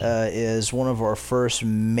is one of our first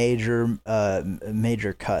major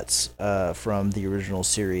cuts from the original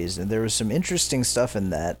series, and there was some interesting stuff in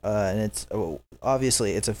that. And it's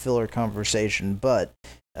obviously it's a filler conversation, but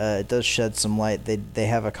it does shed some light. They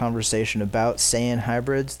have a conversation about Saiyan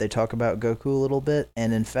hybrids. They talk about Goku a little bit,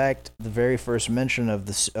 and in fact, the very first mention of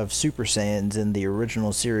Super Saiyans in the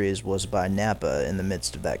original series was by Nappa in the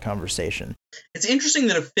midst of that conversation. It's interesting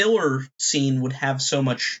that a filler scene would have so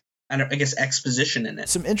much, I guess, exposition in it.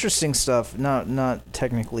 Some interesting stuff, not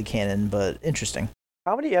technically canon, but interesting.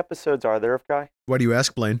 How many episodes are there of Kai? Why do you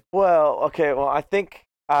ask, Blaine? Well, okay, I think,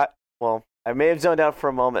 I may have zoned out for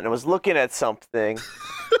a moment and was looking at something.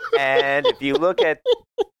 And if you look at,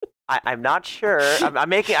 I'm not sure. I'm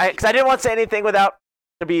making, because I didn't want to say anything without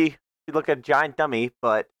you look at Giant Dummy,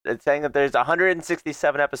 but it's saying that there's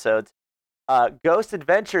 167 episodes. Ghost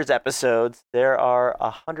Adventures episodes, there are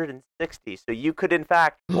 160. So you could, in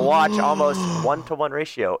fact, watch almost 1-to-1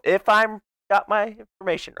 ratio if I'm got my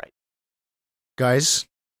information right. Guys,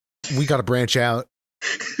 we got to branch out.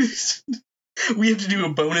 We have to do a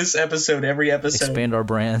bonus episode every episode. Expand our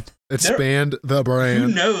brand. Expand the brand. Who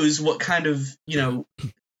knows what kind of,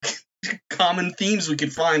 common themes we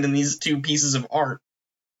could find in these two pieces of art.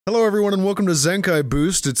 Hello, everyone, and welcome to Zenkai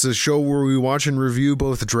Boost. It's a show where we watch and review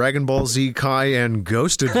both Dragon Ball Z Kai and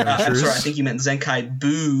Ghost Adventures. I'm sorry, I think you meant Zenkai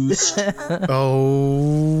Boost.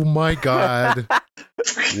 Oh, my God.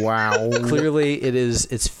 Wow. Clearly,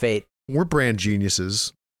 it's fate. We're brand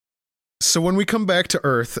geniuses. So when we come back to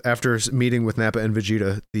Earth after meeting with Nappa and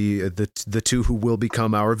Vegeta, the two who will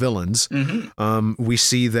become our villains, we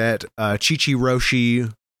see that Chi-Chi,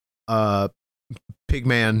 Roshi,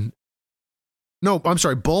 Pigman... No, I'm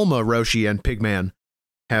sorry, Bulma, Roshi, and Pigman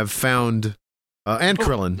have found... and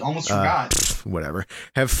Krillin. Almost forgot. Whatever.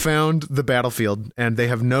 Have found the battlefield, and they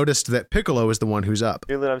have noticed that Piccolo is the one who's up.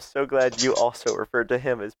 Julian, I'm so glad you also referred to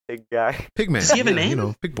him as Pig Guy. Pigman. Does he have a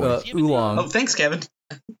name? Pig Boy. Oolong. Oh, thanks, Kevin.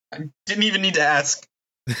 I didn't even need to ask.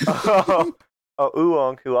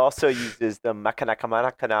 Oolong, who also uses the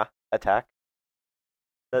Makana attack.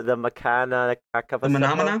 The Makana. The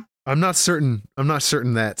Manamana? I'm not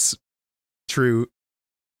certain that's true.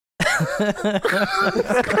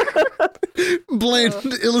 Blaine,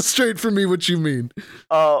 illustrate for me what you mean.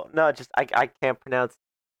 Oh, no, just I can't pronounce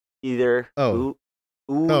either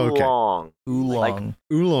Oolong. Oolong.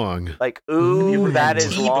 Oolong. Like, Have you ooh, ever that had is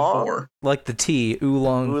tea long. before? Like the tea,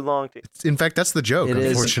 oolong. Oolong tea. In fact, that's the joke, It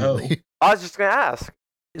is. unfortunately. I was just going to ask.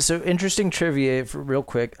 So interesting trivia, for real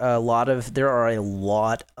quick. There are a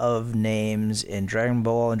lot of names in Dragon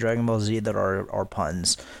Ball and Dragon Ball Z that are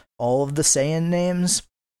puns. All of the Saiyan names,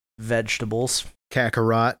 vegetables.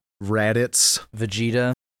 Kakarot, Raditz.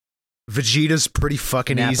 Vegeta. Vegeta's pretty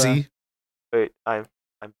fucking Nappa. easy. Wait, I'm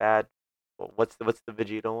bad. What's the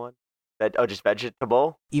Vegeta one? Just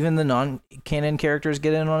vegetable? Even the non-canon characters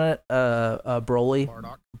get in on it. Broly.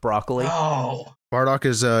 Bardock. Broccoli. Oh. Bardock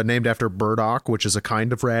is named after burdock, which is a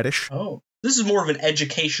kind of radish. Oh. This is more of an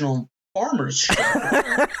educational farmer's show.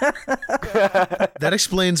 That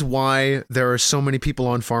explains why there are so many people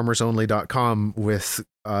on farmersonly.com with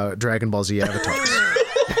Dragon Ball Z avatars.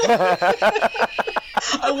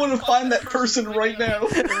 I want to find that person right now.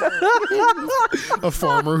 A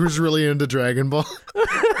farmer who's really into Dragon Ball.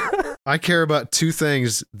 I care about two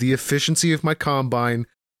things: the efficiency of my combine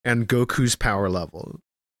and Goku's power level.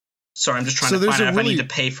 Sorry, I'm just trying So to there's find a out if I really- need to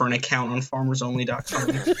pay for an account on farmersonly.com.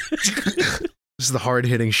 This is the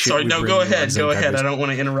hard-hitting shit. Sorry, we no, bring go you on ahead. Go ahead. Zenkakus. I don't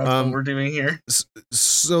want to interrupt Um, what we're doing here.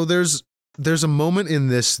 So there's a moment in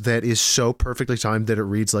this that is so perfectly timed that it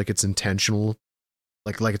reads like it's intentional,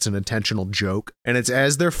 like it's an intentional joke. And it's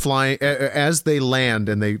as they're flying, as they land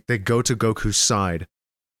and they go to Goku's side.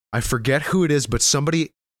 I forget who it is, but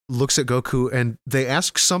somebody looks at Goku and they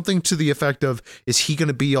ask something to the effect of, "Is he going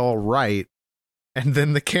to be all right?" And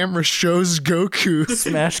then the camera shows Goku.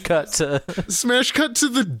 Smash cut to Smash cut to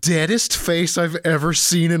the deadest face I've ever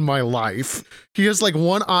seen in my life. He has like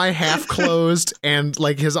one eye half closed and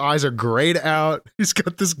like his eyes are grayed out. He's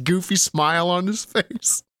got this goofy smile on his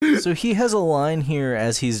face. So he has a line here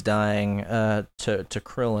as he's dying to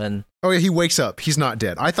Krillin. Oh yeah, he wakes up. He's not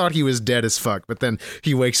dead. I thought he was dead as fuck, but then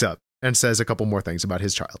he wakes up and says a couple more things about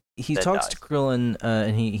his child. He That talks dies. to Krillin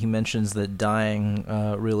and he mentions that dying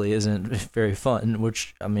really isn't very fun,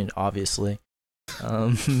 which, I mean, obviously.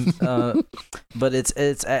 But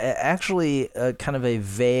it's actually kind of a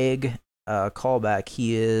vague callback.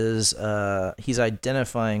 He's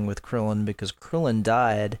identifying with Krillin because Krillin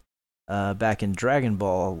died back in Dragon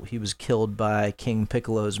Ball. He was killed by King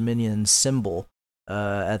Piccolo's minion Symbol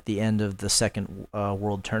at the end of the second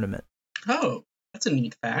world tournament. Oh, that's a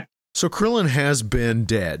neat fact. So Krillin has been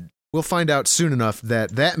dead. We'll find out soon enough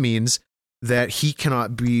that means that he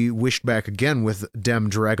cannot be wished back again with Dem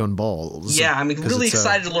Dragon Balls. Yeah, I'm 'Cause really it's a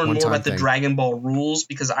excited to learn more one-time about the thing. Dragon Ball rules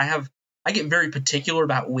because I get very particular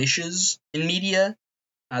about wishes in media.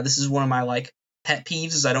 This is one of my like pet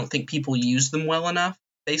peeves is I don't think people use them well enough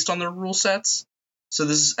based on their rule sets. So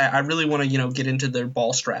I really want to get into their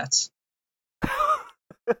ball strats.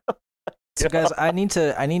 So guys, I need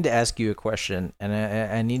to ask you a question, and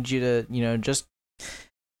I need you to just,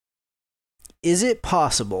 is it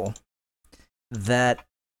possible that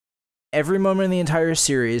every moment in the entire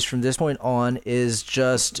series from this point on is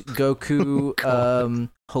just Goku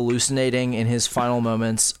hallucinating in his final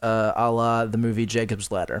moments, a la the movie Jacob's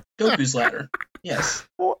Ladder? Goku's ladder. Yes.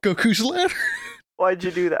 Goku's ladder. Why'd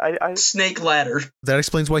you do that? I Snake ladder. That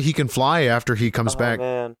explains why he can fly after he comes back.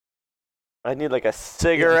 Man. I need like a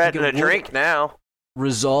cigarette Yeah, I and think a it drink now.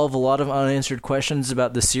 Resolve a lot of unanswered questions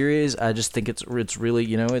about the series. I just think it's really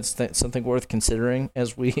it's something worth considering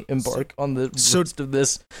as we embark on the rest of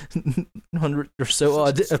this 100 or so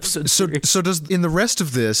odd episode series. So does in the rest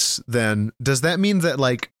of this then does that mean that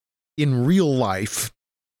like in real life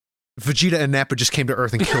Vegeta and Nappa just came to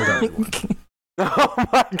Earth and killed everyone? Oh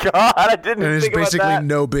my god, I didn't And it's think about basically that.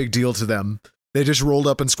 no big deal to them. They just rolled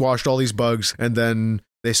up and squashed all these bugs and then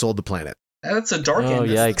they sold the planet. That's a dark Oh end.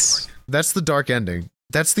 yikes! That's the dark ending.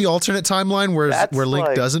 That's the alternate timeline where That's Link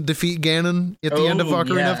like- doesn't defeat Ganon at the end of Oh,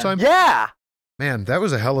 Ocarina yeah. of Time. Yeah! Man, that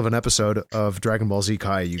was a hell of an episode of Dragon Ball Z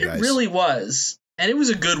Kai, you It guys. really was. And it was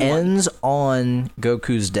a good one. Ends on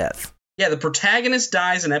Goku's death. Yeah, the protagonist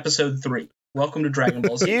dies in episode 3. Welcome to Dragon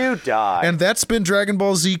Ball Z. You die. And that's been Dragon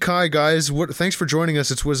Ball Z Kai, guys. Thanks for joining us.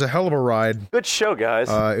 It was a hell of a ride. Good show, guys.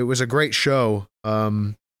 It was a great show.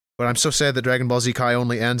 But I'm so sad that Dragon Ball Z Kai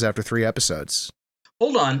only ends after 3 episodes.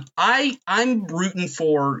 Hold on. I'm rooting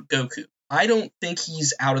for Goku. I don't think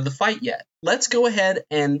he's out of the fight yet. Let's go ahead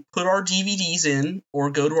and put our DVDs in or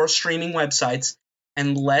go to our streaming websites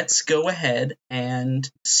and let's go ahead and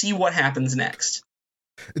see what happens next.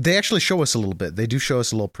 They actually show us a little bit. They do show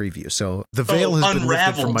us a little preview. So the veil has been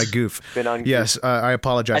lifted from my goof. Yes, I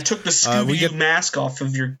apologize. I took the Scooby-Doo mask off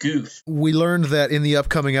of your goof. We learned that in the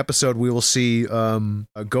upcoming episode, we will see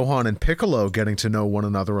Gohan and Piccolo getting to know one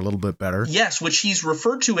another a little bit better. Yes, which he's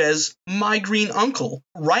referred to as my green uncle.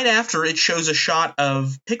 Right after it shows a shot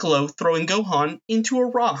of Piccolo throwing Gohan into a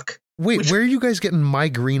rock. Wait, where are you guys getting my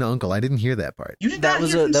green uncle? I didn't hear that part. You did that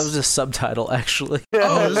was a subtitle, actually.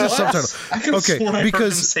 Oh, it was a subtitle. I could have sworn I heard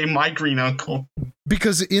him say my green uncle.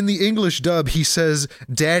 Because in the English dub, he says,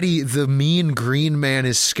 "Daddy, the mean green man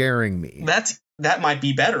is scaring me." That might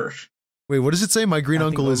be better. Wait, what does it say? My green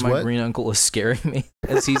uncle is what? My green uncle is scaring me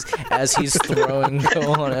as he's throwing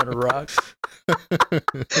Gohan at a rock.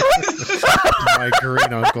 My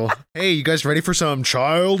green uncle. Hey, you guys ready for some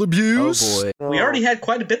child abuse? Oh boy. We already had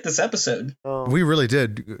quite a bit this episode. We really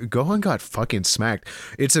did. Gohan got fucking smacked.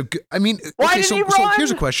 Why did he run? So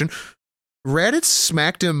here's a question. Raditz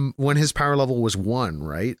smacked him when his power level was 1,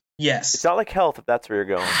 right? Yes. It's not like health if that's where you're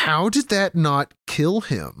going. How did that not kill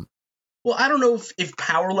him? Well, I don't know if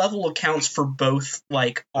power level accounts for both,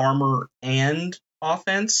 like, armor and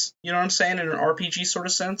offense, you know what I'm saying, in an RPG sort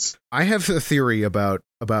of sense. I have a theory about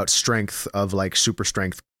strength of, like, super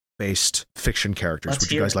strength-based fiction characters.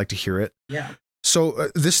 Would you guys like to hear it? Yeah.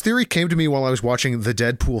 So this theory came to me while I was watching the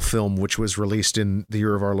Deadpool film, which was released in the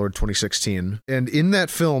year of our Lord 2016. And in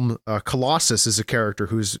that film, Colossus is a character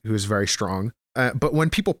who's very strong. But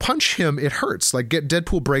when people punch him, it hurts. Like,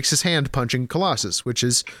 Deadpool breaks his hand punching Colossus, which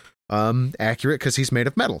is accurate because he's made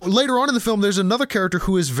of metal. Later on in the film, there's another character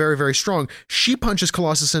who is very, very strong. She punches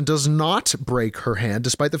Colossus and does not break her hand,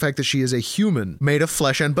 despite the fact that she is a human made of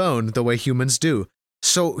flesh and bone, the way humans do.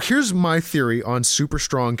 So here's my theory on super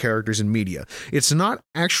strong characters in media. It's not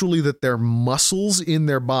actually that their muscles in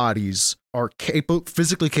their bodies are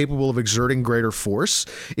physically capable of exerting greater force.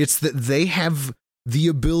 It's that they have the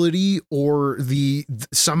ability or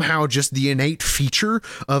somehow just the innate feature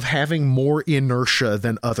of having more inertia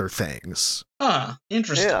than other things.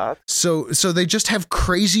 Interesting. Yeah. So they just have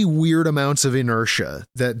crazy weird amounts of inertia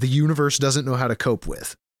that the universe doesn't know how to cope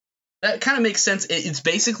with. That kind of makes sense. It's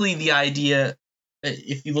basically the idea,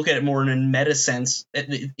 if you look at it more in a meta sense,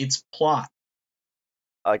 it's plot.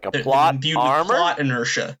 Like a plot armor? Plot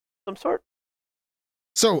inertia. Some sort?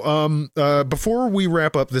 So, before we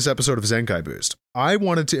wrap up this episode of Zenkai Boost, I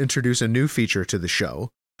wanted to introduce a new feature to the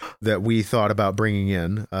show that we thought about bringing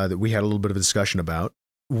in, that we had a little bit of a discussion about.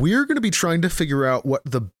 We're going to be trying to figure out what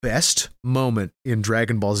the best moment in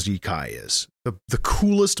Dragon Ball Z Kai is. The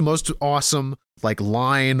coolest, most awesome, like,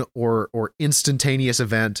 line or instantaneous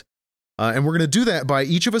event. And we're going to do that by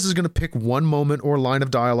each of us is going to pick one moment or line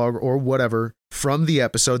of dialogue or whatever from the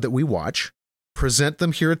episode that we watch, present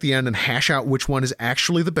them here at the end, and hash out which one is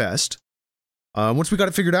actually the best. Once we got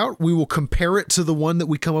it figured out, we will compare it to the one that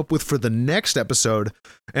we come up with for the next episode,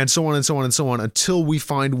 and so on and so on and so on, until we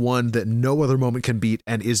find one that no other moment can beat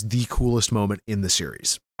and is the coolest moment in the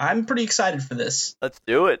series. I'm pretty excited for this. Let's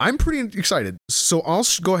do it. I'm pretty excited. So I'll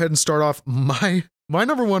go ahead and start off. My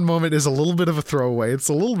number one moment is a little bit of a throwaway. It's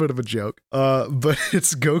a little bit of a joke. But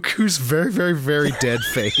it's Goku's very, very, very dead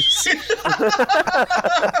face.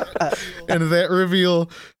 And that reveal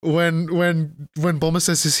when Bulma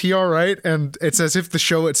says, "Is he all right?" And it's as if the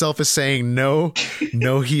show itself is saying, no,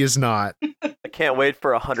 he is not. I can't wait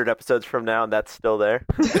for 100 episodes from now, and that's still there.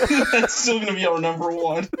 That's still going to be our number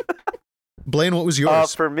one. Blaine, what was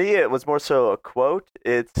yours? For me, it was more so a quote.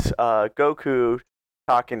 It's Goku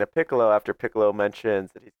talking to Piccolo after Piccolo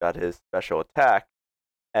mentions that he's got his special attack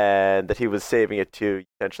and that he was saving it to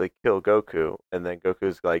potentially kill Goku. And then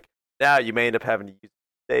Goku's like, now you may end up having to use it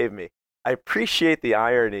to save me. I appreciate the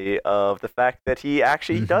irony of the fact that he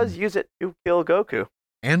actually does use it to kill Goku.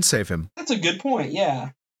 And save him. That's a good point, yeah.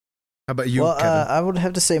 How about you, Kevin? I would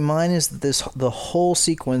have to say mine is the whole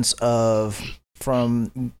sequence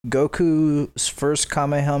from Goku's first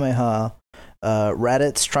Kamehameha,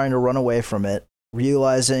 Raditz trying to run away from it,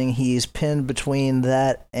 realizing he's pinned between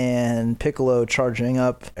that and Piccolo charging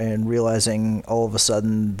up, and realizing all of a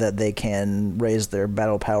sudden that they can raise their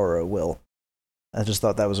battle power at will. I just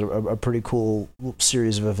thought that was a pretty cool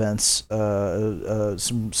series of events.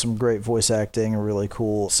 Some great voice acting, a really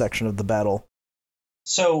cool section of the battle.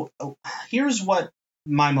 So here's what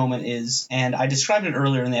my moment is, and I described it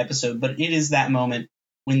earlier in the episode, but it is that moment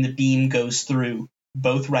when the beam goes through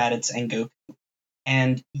both Raditz and Goku.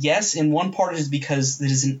 And yes, in one part it is because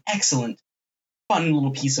it is an excellent, fun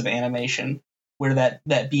little piece of animation where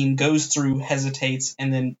that beam goes through, hesitates,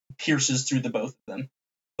 and then pierces through the both of them.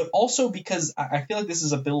 But also because I feel like this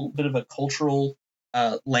is a bit of a cultural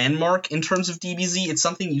landmark in terms of DBZ. It's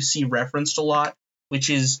something you see referenced a lot, which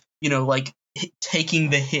is, like taking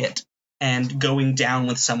the hit and going down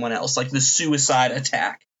with someone else, like the suicide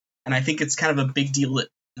attack. And I think it's kind of a big deal that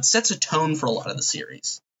it sets a tone for a lot of the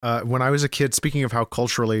series. When I was a kid, speaking of how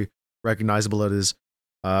culturally recognizable it is,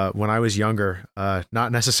 when I was younger,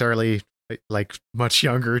 not necessarily like much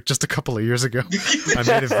younger, just a couple of years ago, I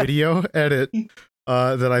made a video edit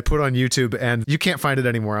that I put on YouTube, and you can't find it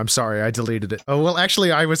anymore. I'm sorry, I deleted it. Oh, well,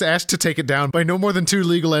 actually, I was asked to take it down by no more than 2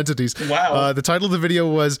 legal entities. Wow. The title of the video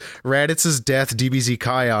was Raditz's Death DBZ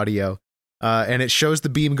Kai Audio, and it shows the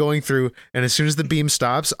beam going through, and as soon as the beam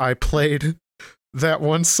stops, I played that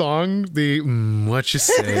one song, the what you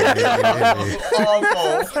say.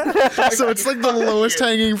 Awful. So it's like the lowest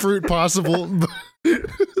hanging fruit possible.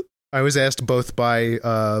 I was asked both by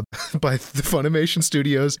the Funimation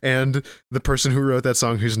Studios and the person who wrote that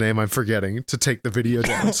song, whose name I'm forgetting, to take the video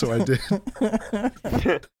down. So I did.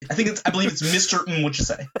 I believe it's Mr. What you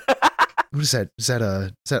say? What is that? Is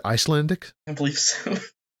that Icelandic? I believe so.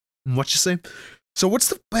 What you say? So what's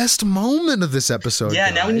the best moment of this episode? Yeah,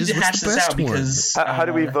 guys? now we need to What's hash the this best out one? because How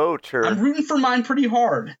do we vote? Or I'm rooting for mine pretty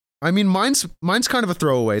hard. I mean, mine's kind of a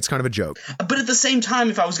throwaway. It's kind of a joke. But at the same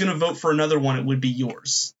time, if I was going to vote for another one, it would be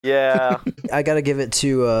yours. yeah, I gotta give it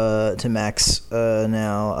to Max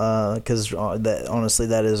now because honestly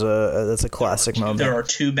that's a classic moment. There are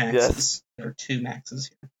 2 Maxes. Yes. There are 2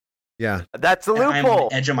 Maxes here. Yeah. that's the And I'm on loophole.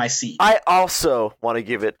 the edge of my seat. I also want to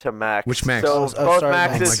give it to Max. Which Max? So Oh, both sorry,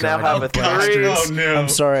 Max. Maxes Oh my now God, have you a 3. bastards. Oh no!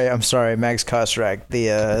 I'm sorry, Max Kostrak,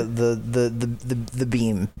 the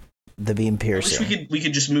beam I wish piercing. we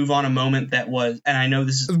could just move on a moment that was, and I know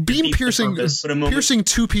this is Beam defeats the piercing, purpose, but a moment. piercing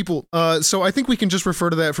 2 people. So I think we can just refer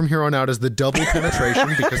to that from here on out as the double penetration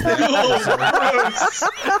because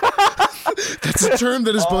that's a term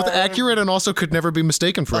that is both accurate and also could never be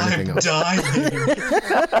mistaken for anything I'm else. dying.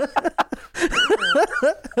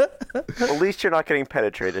 At least you're not getting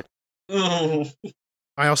penetrated. Oh.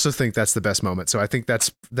 I also think that's the best moment. So I think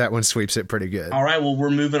that one sweeps it pretty good. All right, well, we're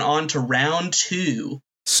moving on to round 2.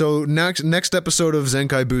 So next episode of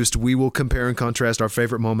Zenkai Boost, we will compare and contrast our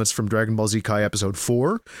favorite moments from Dragon Ball Z Kai episode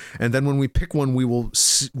 4, and then when we pick one, we will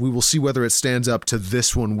see whether it stands up to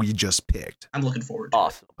this one we just picked. I'm looking forward to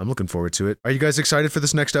Awesome. I'm looking forward to it. Are you guys excited for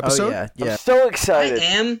this next episode? Oh I'm yeah. so it. I excited.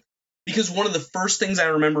 am, because one of the first things I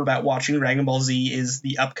remember about watching Dragon Ball Z is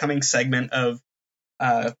the upcoming segment of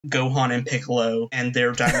Gohan and Piccolo and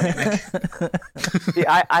their dynamic. See,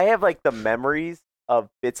 I have like the memories of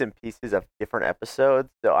bits and pieces of different episodes,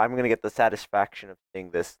 so I'm gonna get the satisfaction of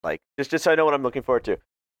seeing this. Like just so I know what I'm looking forward to.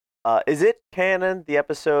 Is it canon, the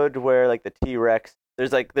episode where like the T-Rex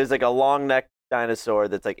there's like a long neck dinosaur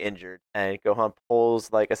that's like injured, and Gohan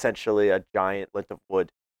pulls like essentially a giant lint of wood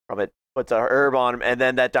from it, puts a herb on him, and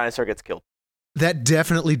then that dinosaur gets killed? That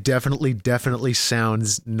definitely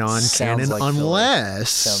sounds non-canon, Sounds like unless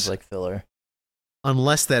Sounds like filler.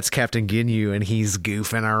 unless that's Captain Ginyu and he's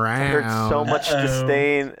goofing I around. heard so much Uh-oh.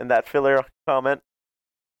 disdain in that filler comment.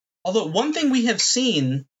 Although one thing we have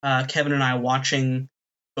seen, Kevin and I watching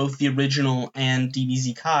both the original and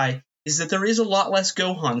DBZ Kai, is that there is a lot less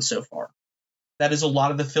Gohan so far. That is a lot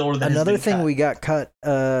of the filler that Another has been thing cut. we got cut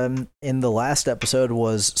in the last episode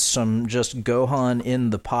was some just Gohan in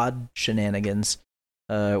the pod shenanigans,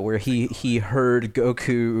 where he heard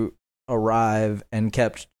Goku arrive and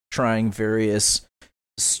kept trying various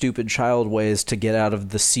stupid child ways to get out of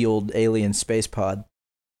the sealed alien space pod.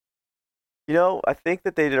 You know, I think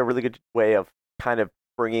that they did a really good way of kind of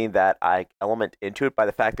bringing that element into it by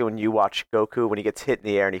the fact that when you watch Goku, when he gets hit in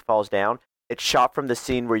the air and he falls down, it's shot from the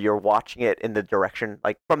scene where you're watching it in the direction,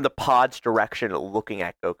 like from the pod's direction, looking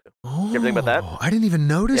at Goku. Oh, You ever think about that? I didn't even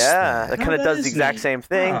notice Yeah, that. it kind of that does is the exact neat. same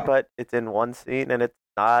thing, Wow. but it's in one scene and it's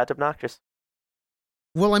not obnoxious.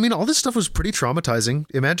 Well, I mean, all this stuff was pretty traumatizing.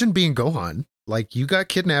 Imagine being Gohan. Like, you got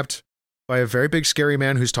kidnapped by a very big, scary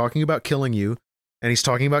man who's talking about killing you, and he's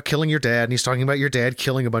talking about killing your dad, and he's talking about your dad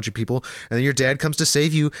killing a bunch of people, and then your dad comes to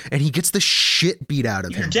save you, and he gets the shit beat out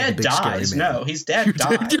of him. Your by the dad big, scary dies. man. No, his dad Your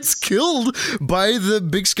dies. dad gets killed by the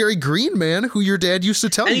big, scary green man who your dad used to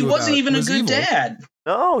tell and you he about. wasn't even a was good evil. dad.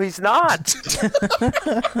 No, he's not. It's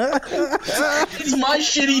my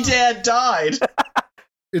shitty dad died.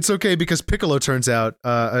 It's okay because Piccolo turns out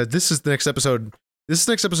this is the next episode. This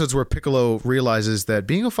next episode's where Piccolo realizes that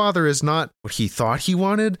being a father is not what he thought he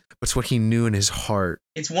wanted, but it's what he knew in his heart.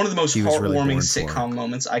 It's one of the most He was really heartwarming born for. sitcom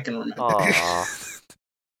moments I can remember. Aw.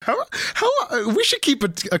 How we should keep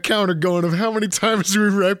a counter going of how many times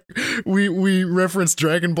we reference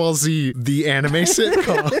Dragon Ball Z, the anime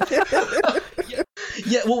sitcom.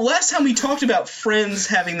 Yeah, well, last time we talked about Friends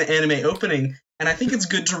having the anime opening, and I think it's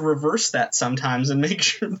good to reverse that sometimes and make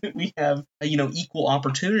sure that we have equal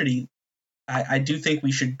opportunity. I do think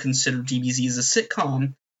we should consider DBZ as a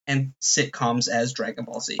sitcom and sitcoms as Dragon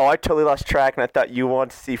Ball Z. Oh, I totally lost track, and I thought you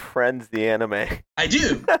wanted to see Friends, the anime. I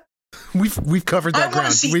do. We've covered that I want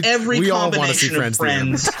ground. to see every we all want to see combination of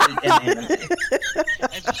Friends and anime.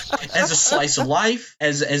 As a slice of life,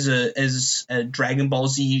 as a Dragon Ball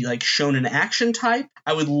Z like shonen action type,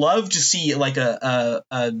 I would love to see like a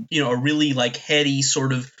really like heady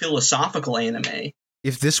sort of philosophical anime.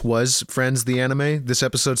 If this was Friends the anime, this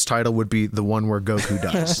episode's title would be the one where Goku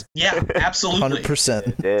dies. Yeah, absolutely. 100%.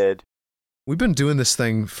 It did. We've been doing this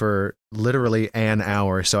thing for literally an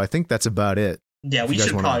hour, so I think that's about it. Yeah, we you guys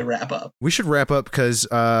should wanna- probably wrap up. We should wrap up because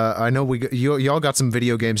I know y'all got some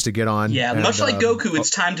video games to get on. Yeah, and, much like Goku, it's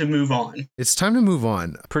time to move on. it's time to move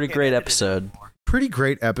on. Pretty great episode. Pretty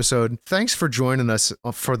great episode. Thanks for joining us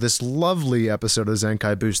for this lovely episode of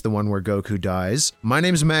Zenkai Boost, the one where Goku dies. My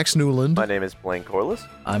name's Max Newland. My name is Blaine Corliss.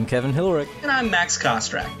 I'm Kevin Hillerick. And I'm Max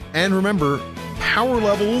Kostrak. And remember, power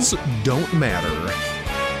levels don't matter.